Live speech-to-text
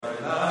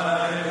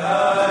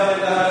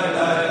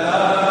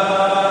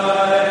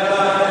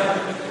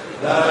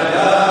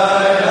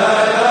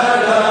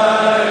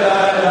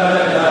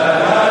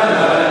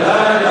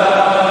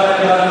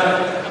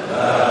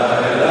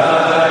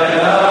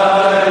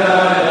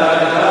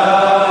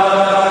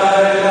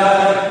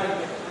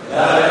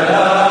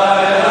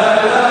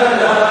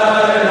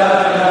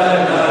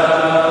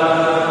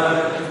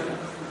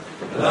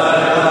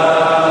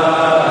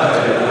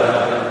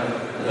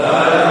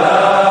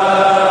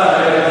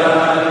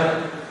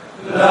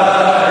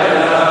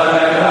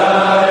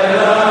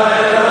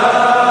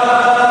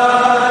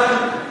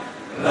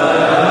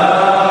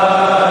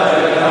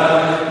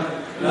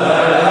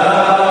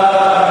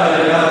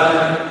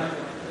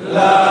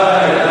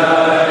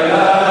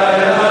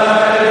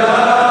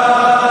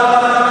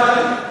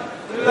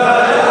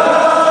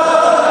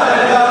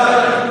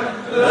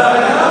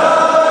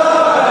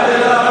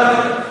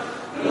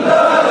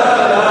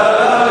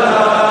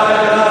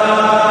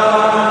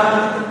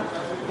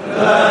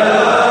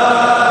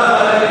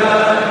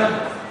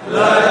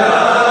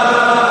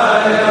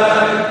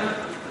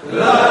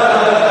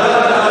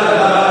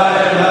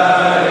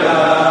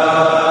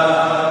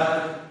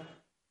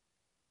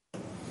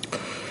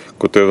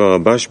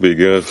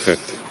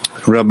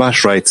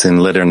Rabash writes in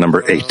letter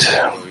number 8,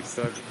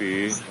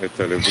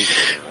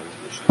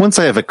 once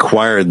I have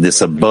acquired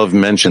this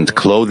above-mentioned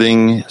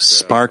clothing,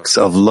 sparks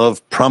of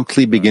love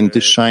promptly begin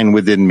to shine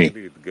within me.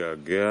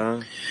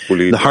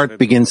 The heart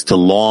begins to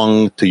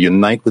long to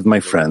unite with my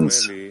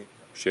friends.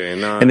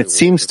 And it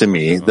seems to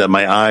me that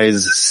my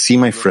eyes see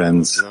my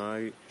friends,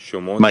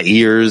 my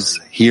ears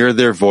hear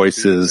their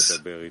voices,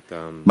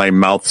 my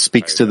mouth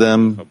speaks to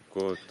them,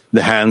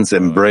 the hands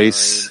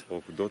embrace,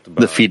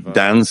 the feet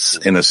dance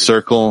in a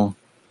circle,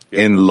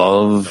 in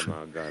love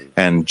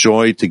and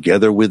joy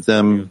together with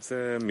them,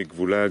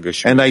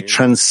 and I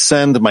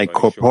transcend my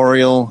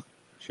corporeal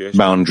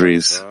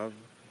boundaries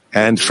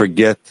and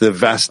forget the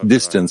vast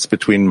distance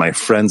between my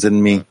friends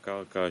and me,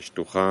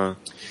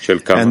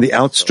 and the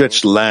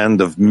outstretched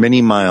land of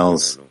many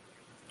miles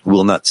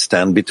will not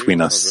stand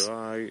between us.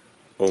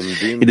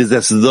 It is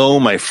as though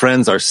my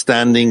friends are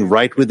standing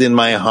right within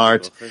my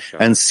heart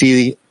and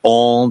see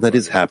all that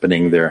is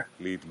happening there.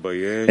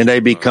 And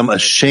I become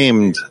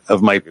ashamed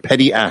of my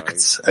petty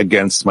acts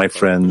against my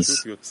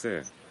friends.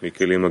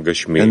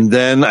 And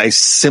then I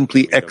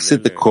simply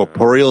exit the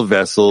corporeal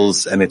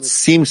vessels, and it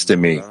seems to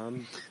me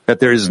that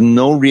there is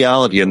no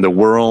reality in the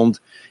world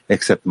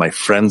except my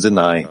friends and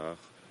I.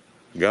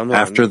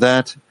 After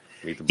that,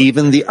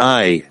 even the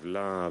I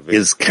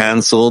is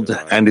cancelled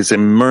and is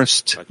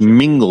immersed,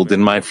 mingled in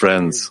my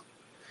friends,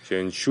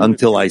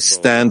 until I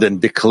stand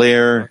and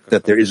declare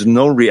that there is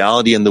no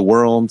reality in the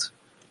world,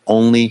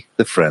 only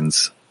the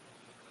friends.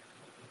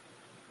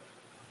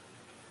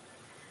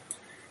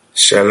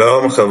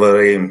 Hello,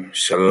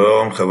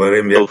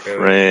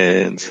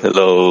 friends.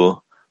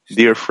 Hello,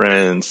 dear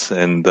friends,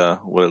 and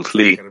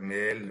welcome.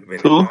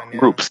 Two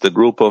groups, the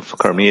group of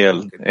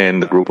Carmiel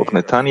and the group of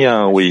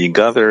Netanya, we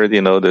gathered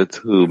in order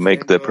to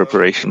make the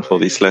preparation for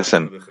this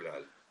lesson.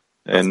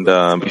 And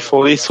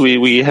before this,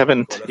 we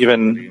haven't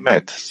even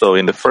met. So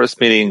in the first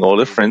meeting, all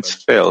the friends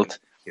felt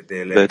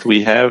that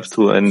we have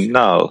to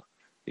annul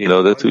in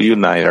order to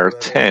unite our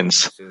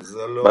tents.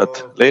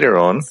 But later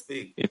on,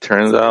 it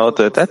turns out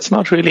that that's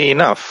not really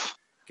enough.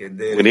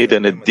 We need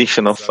an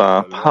addition of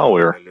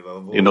power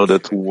in order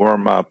to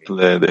warm up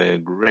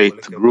the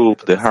great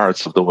group, the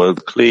hearts of the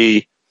world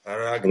Kli.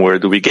 Where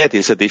do we get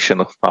this addition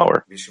of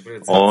power?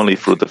 Only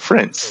through the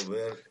friends.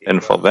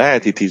 And for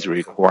that, it is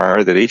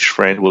required that each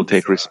friend will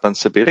take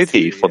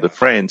responsibility for the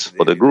friends,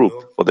 for the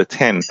group, for the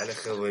 10,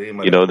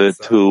 in order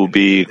to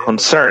be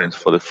concerned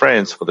for the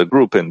friends, for the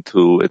group, and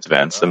to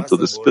advance them to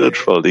the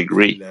spiritual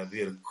degree.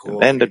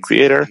 And then the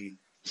Creator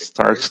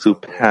starts to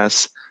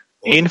pass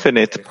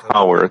infinite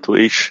power to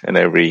each and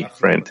every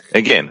friend,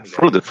 again,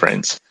 through the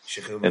friends.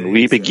 And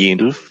we begin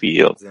to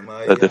feel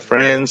that the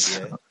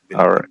friends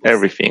are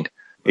everything.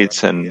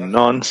 It's a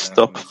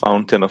non-stop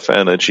fountain of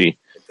energy,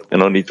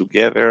 and only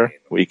together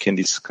we can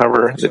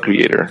discover the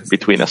Creator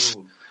between us.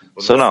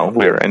 So now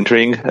we're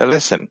entering a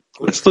lesson.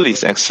 Let's do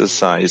this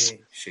exercise.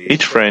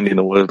 Each friend in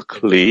the world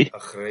Kli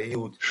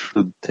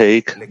should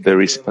take the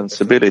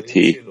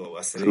responsibility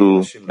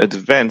to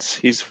advance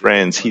his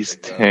friends, his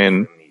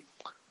 10,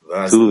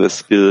 to the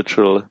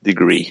spiritual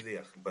degree.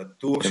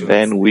 And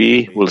then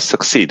we will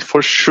succeed.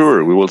 For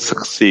sure, we will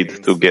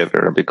succeed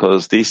together,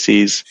 because this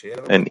is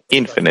an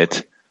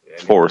infinite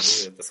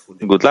force.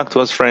 Good luck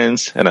to us,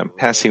 friends, and I'm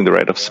passing the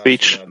right of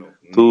speech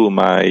to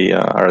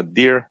our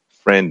dear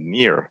friend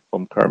Nir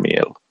from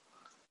Carmiel.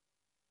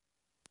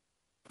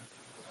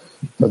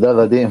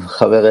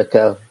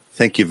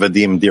 Thank you,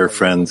 Vadim, dear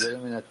friend.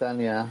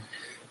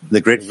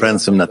 The great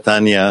friends from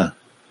Netanya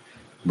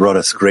brought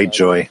us great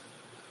joy.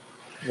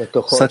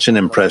 Such an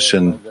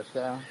impression.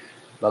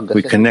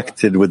 We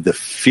connected with the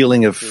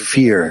feeling of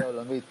fear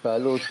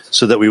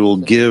so that we will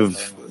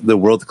give the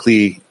world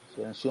Kli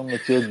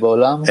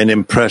an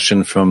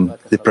impression from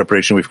the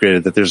preparation we've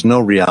created that there's no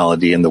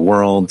reality in the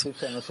world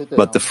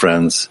but the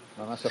friends.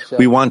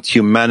 We want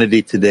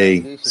humanity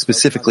today,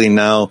 specifically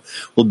now,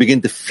 will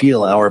begin to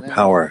feel our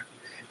power.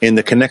 In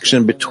the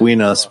connection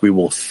between us, we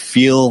will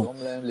feel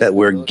that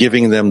we're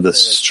giving them the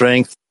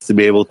strength to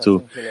be able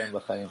to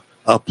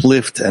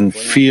uplift and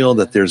feel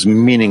that there's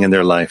meaning in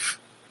their life.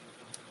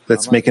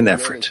 Let's make an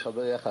effort,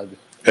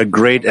 a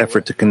great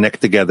effort to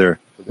connect together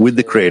with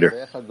the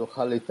Creator,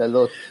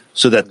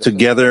 so that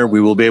together we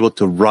will be able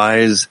to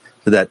rise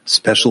to that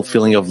special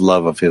feeling of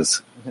love of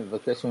His.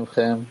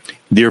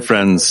 Dear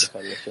friends,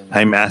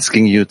 I'm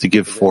asking you to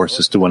give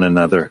forces to one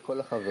another,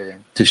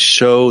 to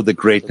show the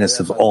greatness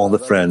of all the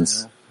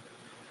friends,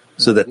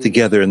 so that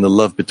together in the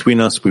love between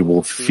us we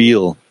will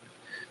feel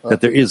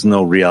that there is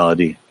no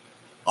reality,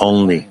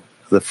 only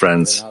the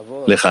friends,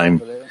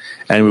 L'chaim.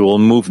 And we will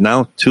move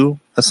now to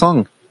a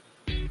song.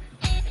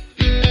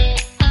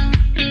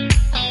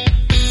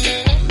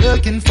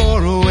 Looking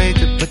for a way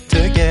to put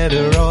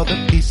together all the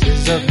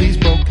pieces of these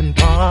broken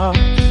parts.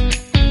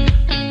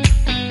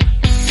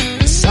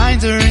 The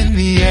signs are in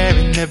the air,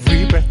 in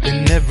every breath,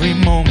 in every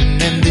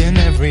moment, and in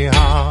every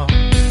heart.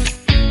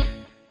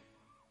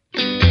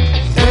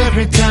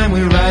 Every time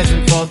we rise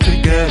and fall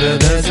together,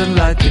 there's a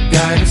light to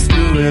guide us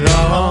through it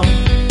all.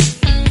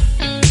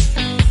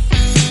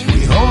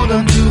 We hold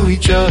on to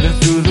each other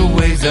through the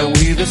ways that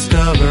we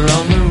discover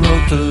on the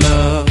road to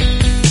love.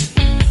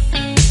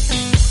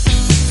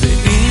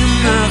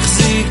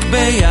 נחזיק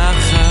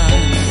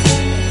ביחד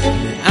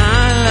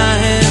מעל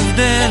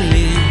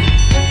ההבדלים,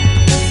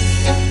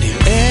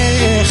 נראה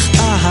איך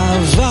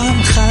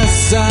אהבם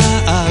חזה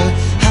על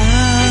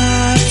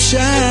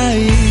הפשעים.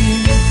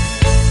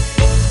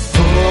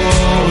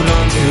 Hold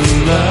on to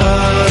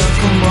love,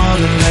 come on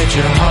and let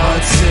your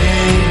heart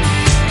sing.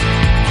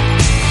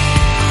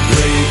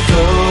 Break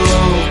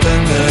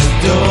open the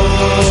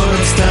door,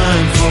 it's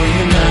time for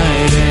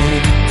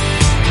uniting.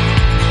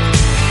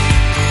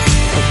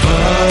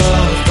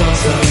 Above,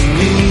 thoughts of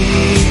me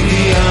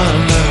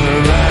beyond the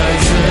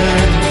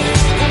horizon.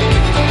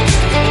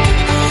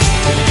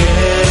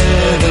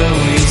 Together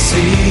we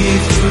see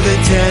through the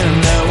tent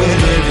that we're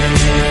living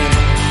in.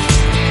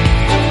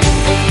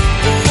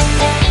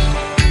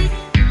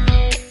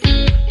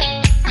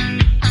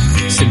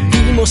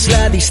 Sentimos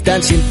la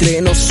distancia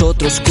entre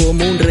nosotros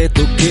como un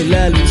reto que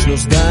la luz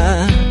nos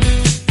da.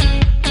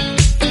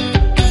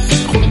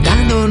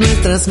 Juntando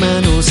nuestras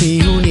manos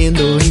y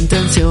uniendo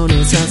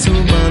intenciones a su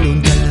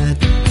voluntad.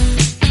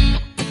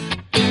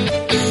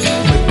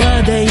 Мы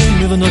падаем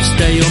и вновь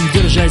встаем,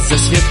 держась за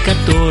свет,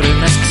 который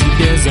нас к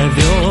себе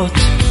зовет.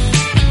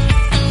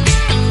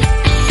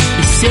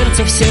 Из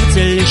сердца в сердце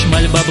лишь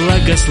мольба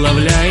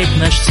благословляет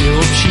наш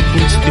всеобщий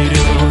путь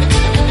вперед.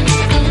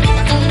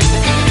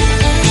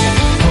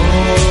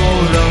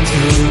 Hold on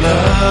to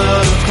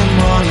love, come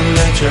on and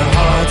let your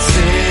heart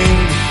sing.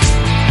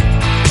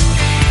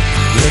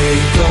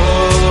 Break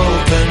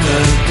open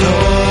the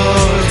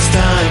door, it's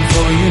time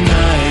for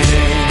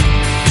uniting.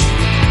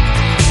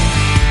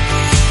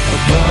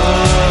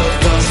 Above,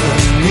 thoughts of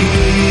me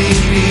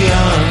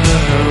beyond the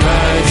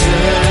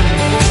horizon.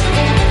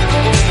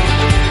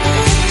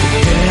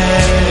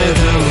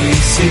 Together we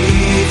see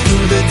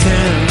through the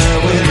tent that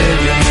we're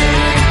living in.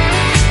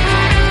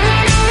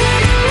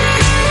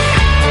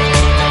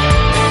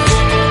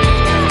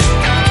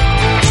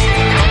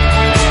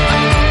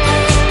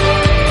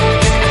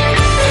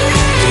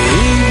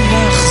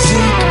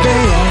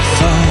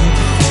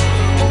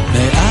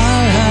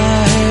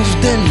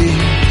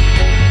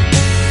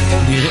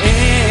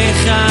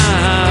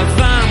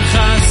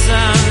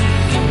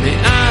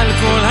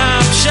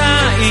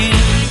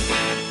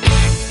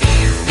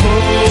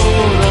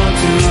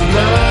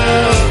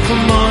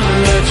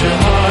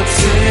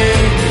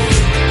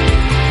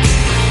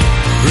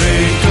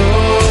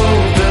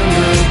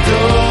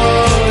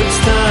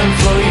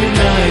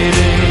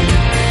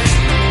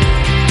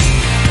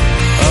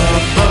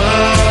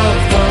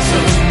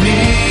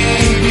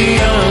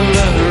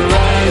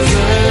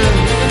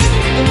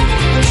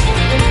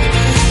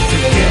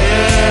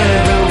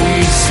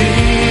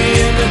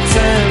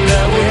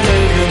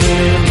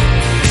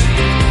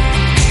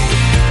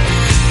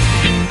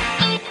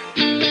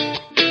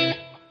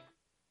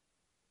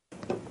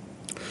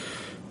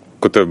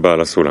 כותב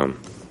בעל הסולם.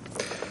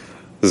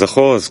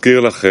 זכור אזכיר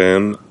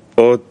לכם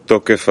עוד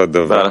תוקף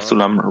הדבר. Baal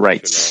HaSulam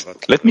writes,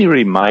 let me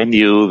remind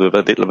you the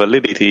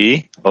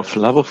validity of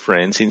love of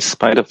friends in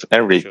spite of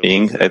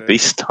everything at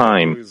this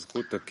time,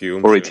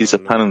 for it is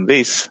upon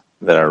this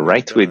that our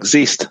right to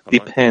exist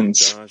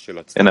depends,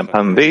 and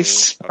upon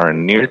this our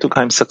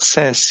near-to-come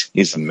success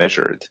is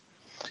measured.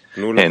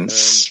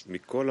 Hence,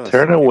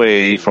 turn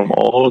away from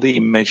all the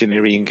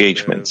imaginary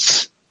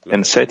engagements,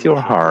 and set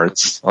your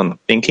hearts on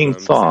thinking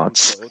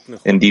thoughts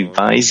and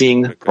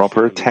devising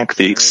proper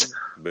tactics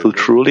to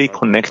truly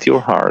connect your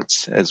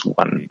hearts as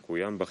one.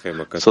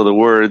 So the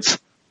words,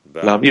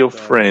 love your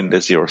friend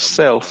as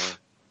yourself,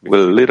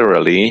 will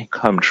literally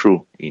come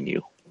true in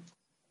you.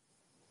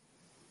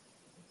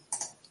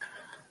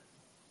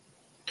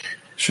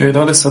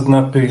 שאלה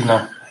לסדנה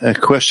פעילה. A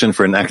question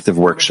for an active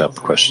workshop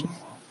question.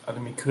 על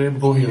מקרה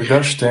בו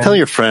הרגשתם Tell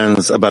your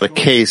friends about a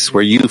case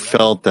where you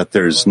felt that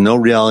there's no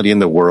reality in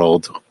the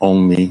world,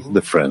 only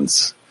the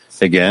friends.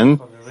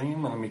 Again,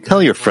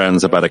 tell your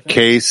friends about a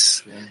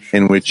case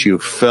in which you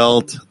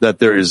felt that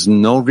there is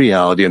no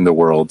reality in the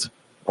world,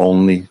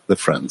 only the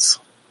friends.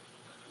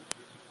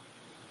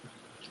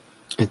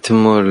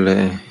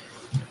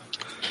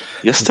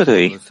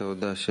 Yesterday,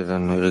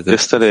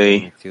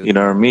 in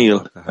our meal,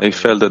 I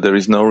felt that there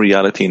is no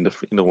reality in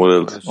the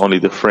world, only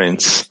the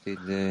friends.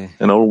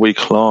 And all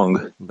week long,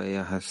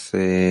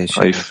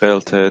 I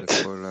felt that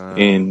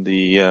in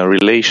the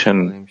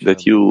relation that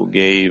you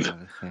gave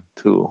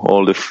to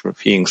all the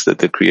things that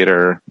the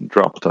Creator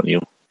dropped on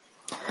you.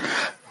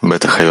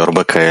 בטח היו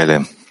הרבה כאלה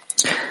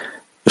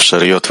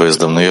אפשריות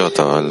והזדמנויות,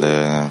 אבל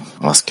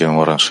מסכים עם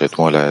אורן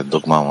שאתמול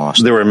הדוגמה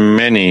ממש... There were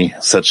many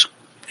such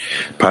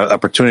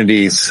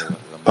opportunities,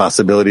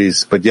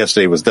 possibilities, but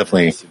yesterday was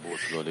definitely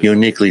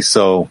uniquely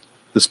so.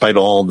 Despite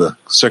all the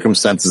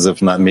circumstances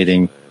of not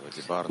meeting,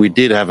 we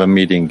did have a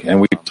meeting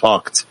and we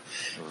talked,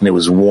 and it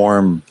was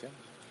warm.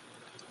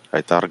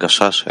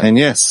 And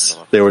yes,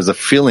 there was a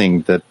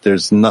feeling that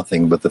there's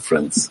nothing but the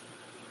friends.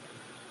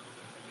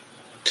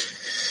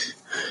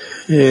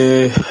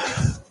 In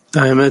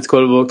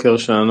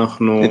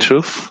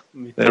truth,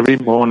 every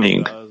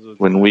morning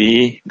when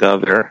we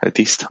gather at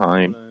this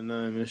time,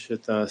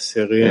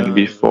 and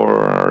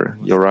before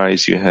your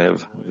eyes you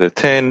have the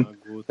 10,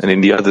 and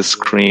in the other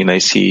screen I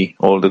see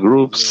all the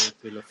groups.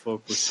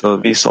 So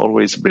this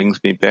always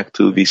brings me back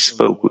to this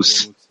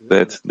focus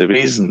that there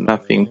is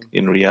nothing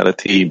in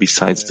reality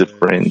besides the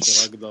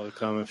friends.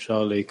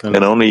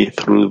 And only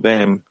through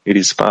them it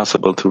is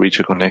possible to reach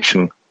a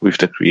connection with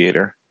the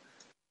Creator.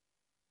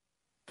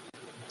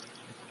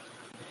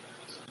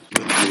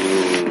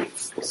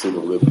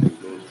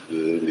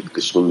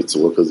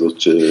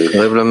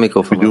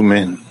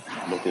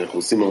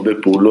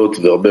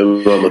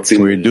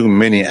 We do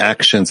many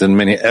actions and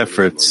many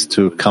efforts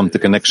to come to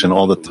connection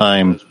all the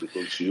time.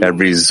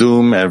 Every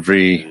Zoom,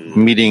 every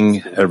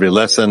meeting, every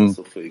lesson.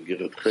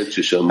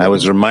 I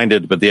was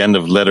reminded at the end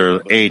of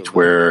letter 8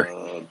 where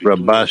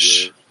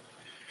Rabash,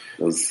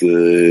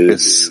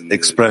 this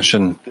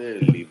expression,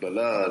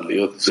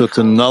 so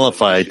to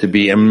nullify, to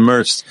be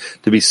immersed,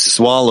 to be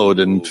swallowed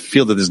and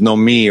feel that there's no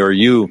me or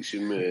you,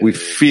 we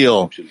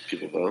feel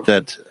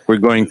that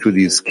we're going through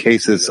these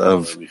cases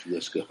of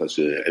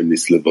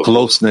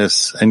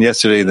closeness. And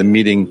yesterday, the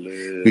meeting,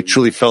 we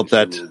truly felt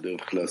that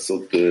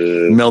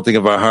melting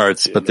of our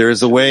hearts. But there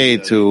is a way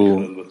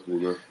to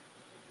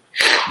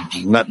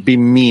not be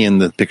me in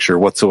the picture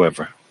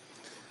whatsoever.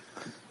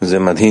 It's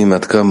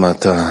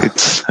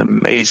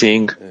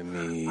amazing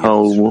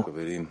how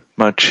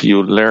much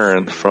you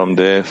learn from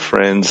the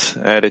friends'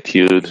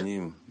 attitude,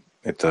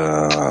 that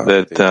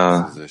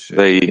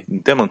they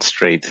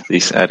demonstrate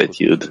this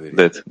attitude,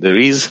 that there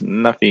is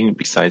nothing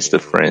besides the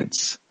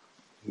friends.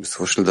 In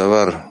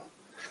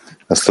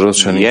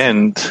the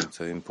end,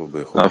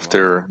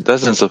 after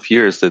dozens of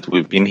years that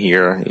we've been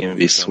here in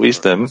this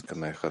wisdom,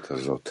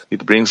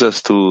 it brings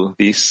us to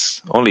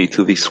this, only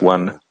to this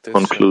one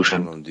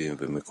conclusion.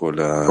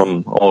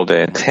 From all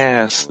the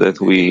tasks that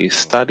we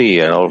study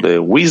and all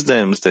the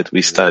wisdoms that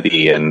we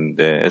study, and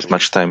as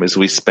much time as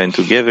we spend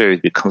together,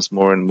 it becomes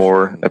more and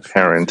more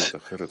apparent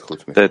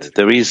that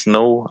there is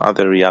no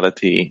other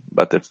reality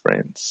but the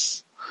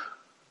friends.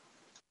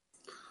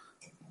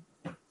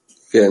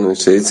 כן,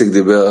 כשאיציק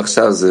דיבר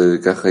עכשיו, זה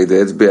ככה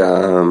הדהד בי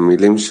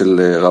המילים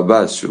של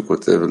רבש, שהוא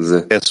כותב על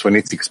זה. Yes, when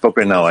Itzik spoke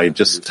right now, I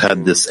just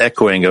had this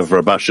echoing of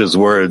Rabash's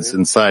words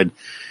inside,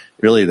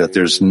 really that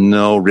there's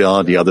no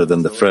reality other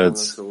than the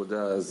friends.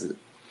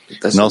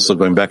 And also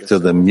going back to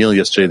the meal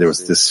yesterday, there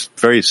was this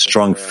very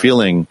strong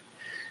feeling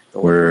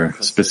where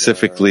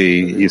specifically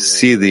you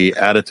see the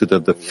attitude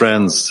of the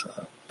friends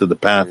to the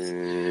path,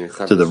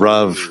 to the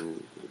Rav,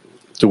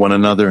 to one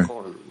another.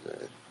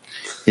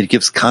 It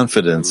gives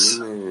confidence,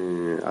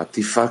 a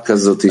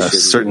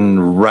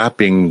certain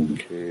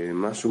wrapping,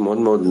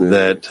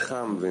 that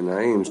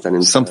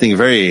something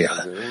very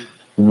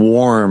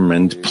warm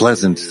and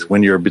pleasant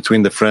when you're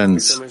between the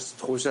friends.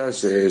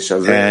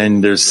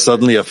 And there's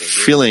suddenly a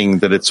feeling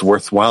that it's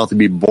worthwhile to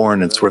be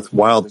born, it's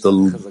worthwhile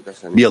to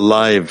be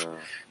alive.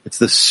 It's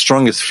the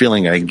strongest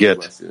feeling I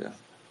get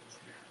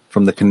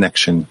from the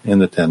connection in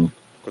the 10.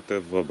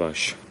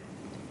 Rabash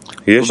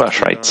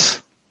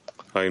writes,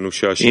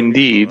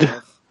 indeed,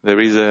 there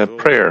is a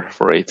prayer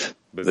for it,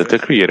 that the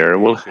Creator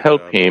will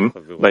help him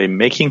by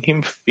making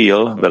him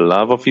feel the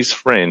love of his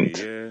friend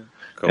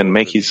and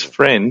make his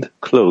friend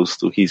close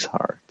to his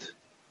heart.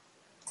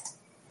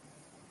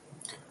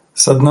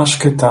 Silent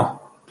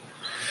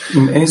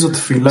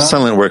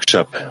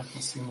workshop.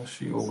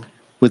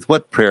 With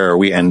what prayer are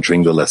we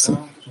entering the lesson?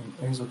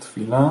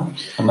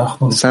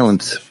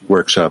 Silent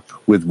workshop.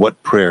 With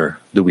what prayer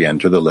do we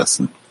enter the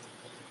lesson?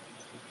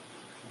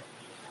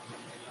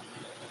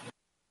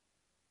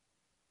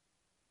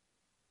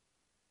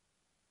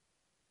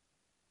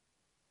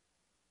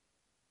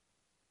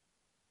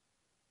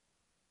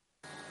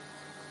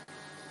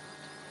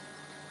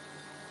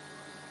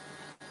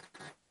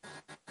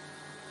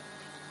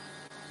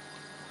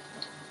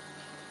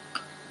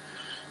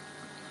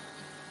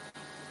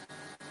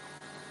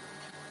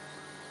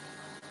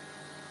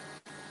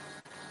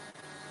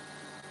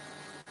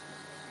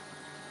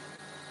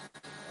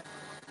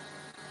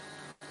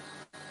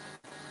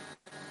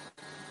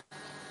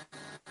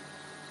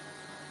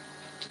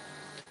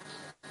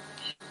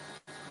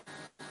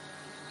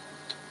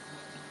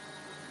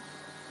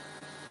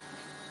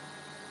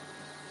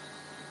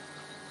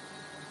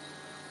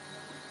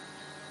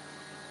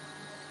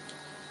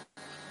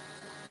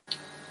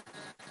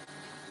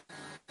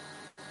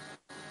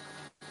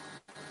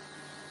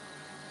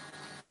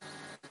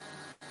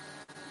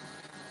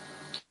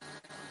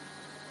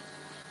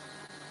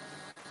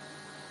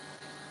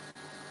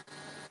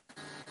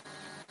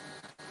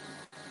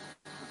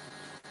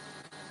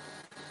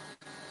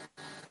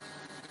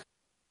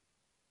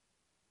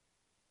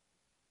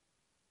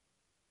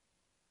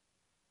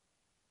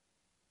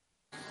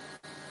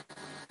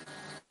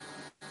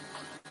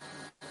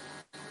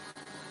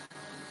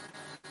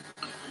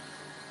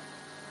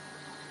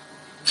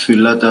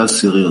 תפילת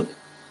העשיריות.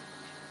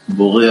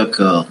 בורא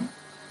יקר.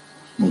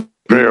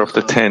 Prayer of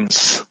the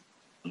tens.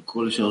 על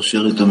כל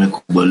שרשרת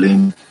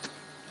המקובלים.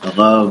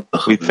 הרב.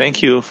 We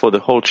thank you for the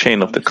whole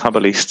chain of the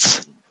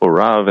Kabbalists, for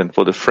Rav and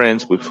for the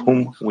friends with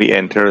whom we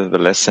enter the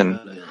lesson.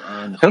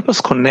 Help us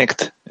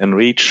connect and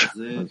reach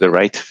the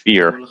right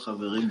fear.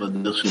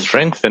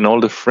 Strengthen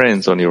all the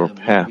friends on your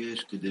path.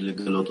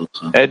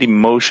 Add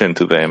emotion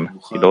to them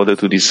in order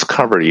to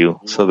discover you,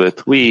 so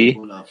that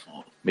we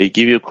may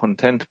give you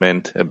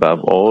contentment above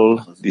all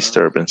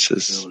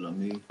disturbances.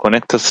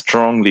 Connect us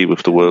strongly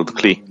with the world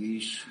Kli.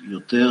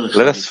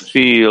 Let us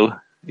feel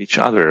each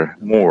other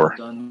more.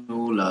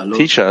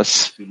 Teach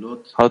us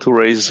how to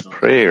raise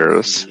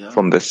prayers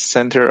from the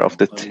center of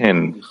the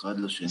ten,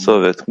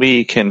 so that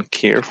we can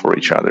care for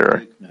each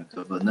other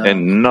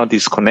and not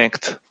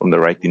disconnect from the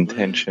right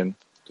intention.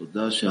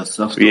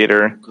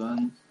 Creator,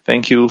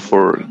 thank you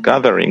for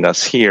gathering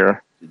us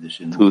here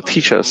to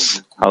teach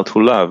us how to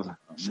love,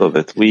 so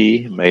that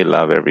we may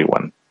love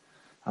everyone.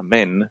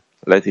 Amen.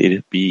 Let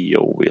it be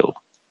your will.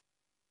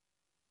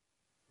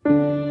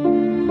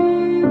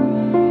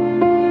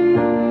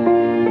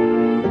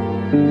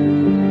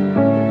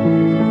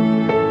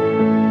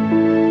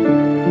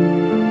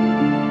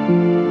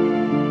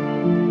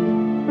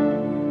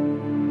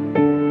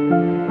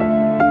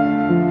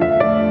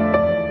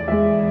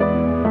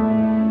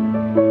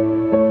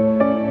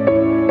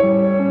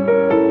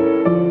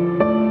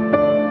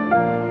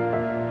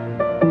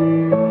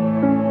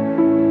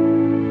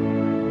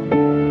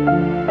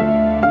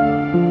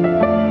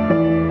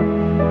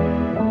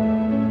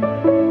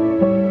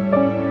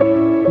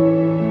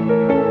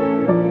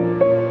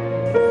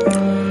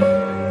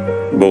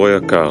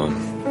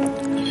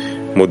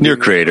 Dear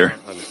Creator,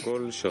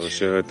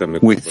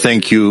 we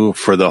thank you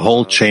for the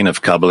whole chain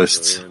of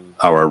Kabbalists,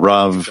 our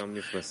Rav,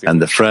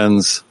 and the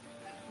friends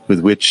with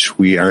which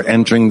we are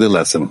entering the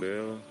lesson.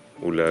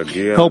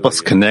 Help us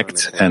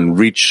connect and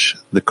reach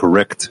the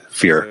correct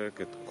fear.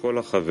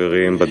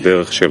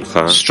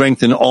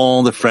 Strengthen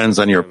all the friends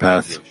on your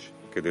path.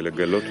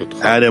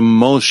 Add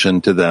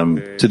emotion to them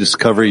to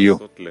discover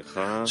you,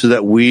 so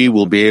that we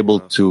will be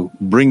able to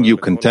bring you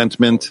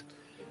contentment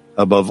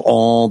above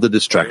all the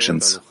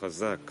distractions.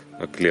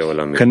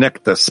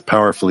 Connect us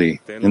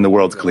powerfully in the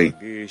world Kli.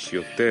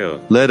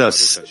 Let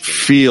us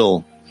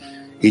feel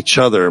each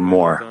other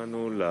more.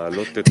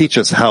 Teach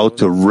us how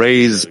to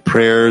raise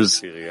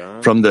prayers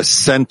from the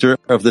center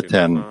of the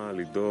ten,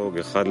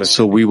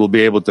 so we will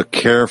be able to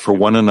care for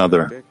one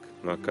another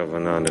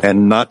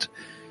and not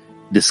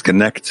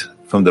disconnect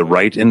from the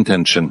right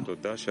intention.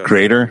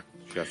 Creator,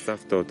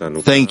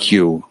 thank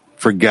you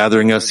for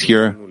gathering us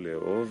here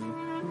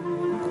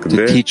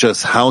to teach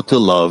us how to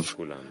love,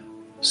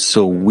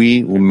 so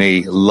we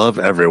may love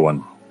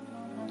everyone.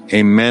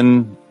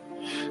 Amen.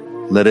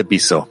 Let it be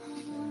so.